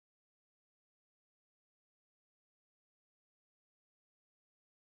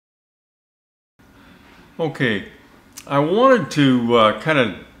Okay, I wanted to kind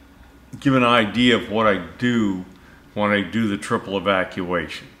of give an idea of what I do when I do the triple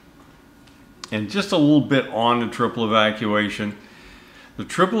evacuation. And just a little bit on the triple evacuation. The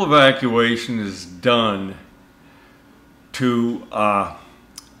triple evacuation is done to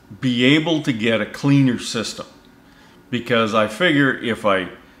be able to get a cleaner system. Because I figure if I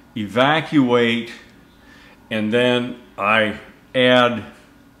evacuate and then I add,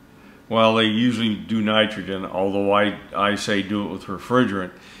 well, they usually do nitrogen, although I say do it with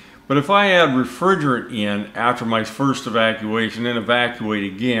refrigerant. But if I add refrigerant in after my first evacuation, then evacuate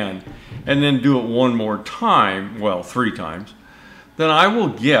again, and then do it one more time, well, 3 times, then I will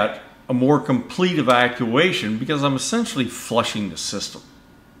get a more complete evacuation because I'm essentially flushing the system.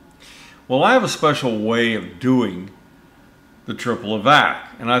 Well, I have a special way of doing the triple evac,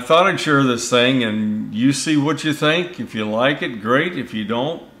 and I thought I'd share this thing and you see what you think. If you like it, great. If you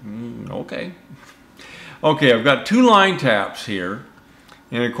don't, okay. Okay, I've got 2 line taps here,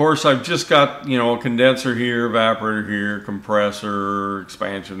 and of course I've just got, a condenser here, evaporator here, compressor,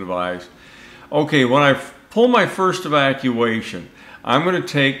 expansion device. Okay, when I pull my first evacuation, I'm going to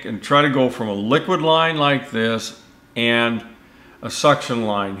take and try to go from a liquid line like this and a suction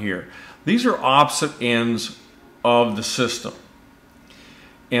line here. These are opposite ends of the system,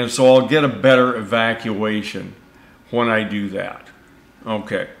 and so I'll get a better evacuation when I do that.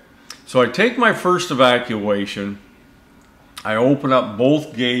 Okay, so I take my first evacuation, I open up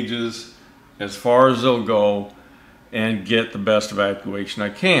both gauges as far as they'll go and get the best evacuation I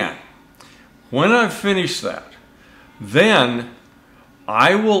can. When I've finished that, then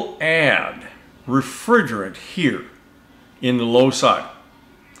I will add refrigerant here in the low side.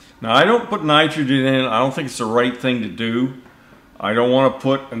 Now, I don't put nitrogen in. I don't think it's the right thing to do. I don't want to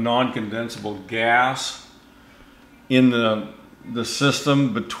put a non-condensable gas in the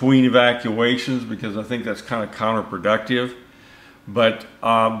system between evacuations because I think that's kind of counterproductive. But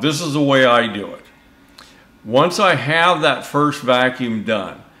this is the way I do it. Once I have that first vacuum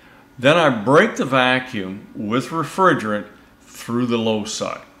done, then I break the vacuum with refrigerant through the low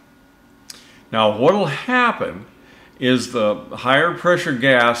side. Now, what will happen is the higher pressure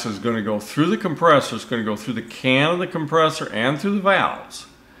gas is going to go through the compressor, it's going to go through the can of the compressor and through the valves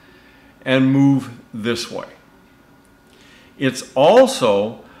and move this way. It's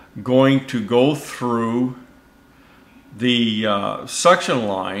also going to go through the suction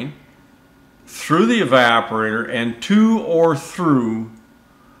line, through the evaporator, and to or through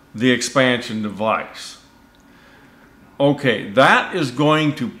the expansion device. Okay, that is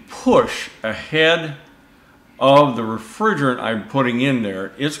going to push ahead of the refrigerant I'm putting in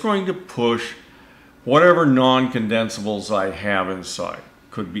there. It's going to push whatever non-condensables I have inside.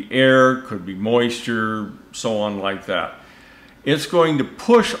 Could be air, could be moisture, so on like that. It's going to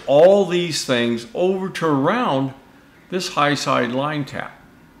push all these things over to around this high side line tap.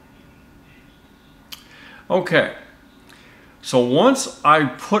 Okay, so once I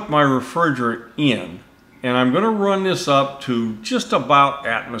put my refrigerant in, and I'm going to run this up to just about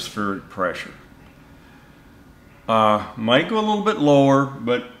atmospheric pressure. Might go a little bit lower,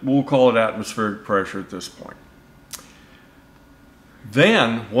 but we'll call it atmospheric pressure at this point.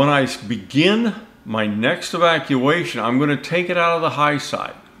 Then, when I begin my next evacuation, I'm going to take it out of the high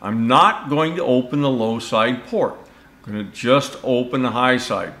side. I'm not going to open the low side port. I'm going to just open the high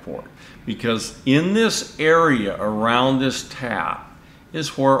side port, because in this area around this tap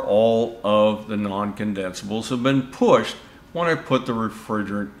is where all of the non-condensables have been pushed when I put the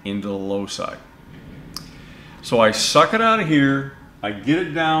refrigerant into the low side. So I suck it out of here, I get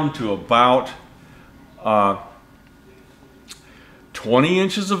it down to about 20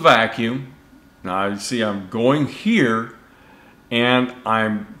 inches of vacuum. Now you see I'm going here and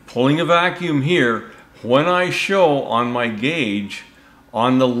I'm pulling a vacuum here. When I show on my gauge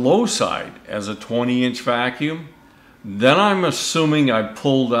on the low side as a 20-inch vacuum, then I'm assuming I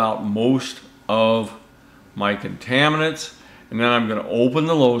pulled out most of my contaminants, and then I'm going to open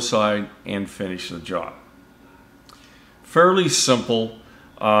the low side and finish the job. Fairly simple.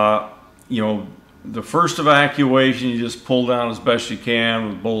 The first evacuation you just pull down as best you can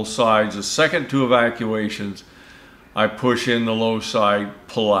with both sides. The second 2 evacuations, I push in the low side,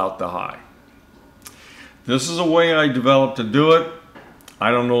 pull out the high. This is a way I developed to do it.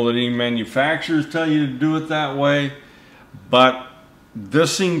 I don't know that any manufacturers tell you to do it that way, but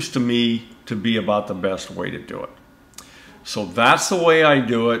this seems to me to be about the best way to do it. So that's the way I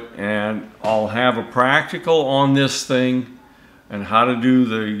do it, and I'll have a practical on this thing and how to do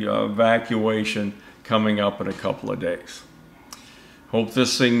the evacuation coming up in a couple of days. Hope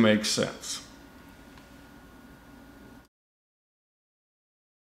this thing makes sense.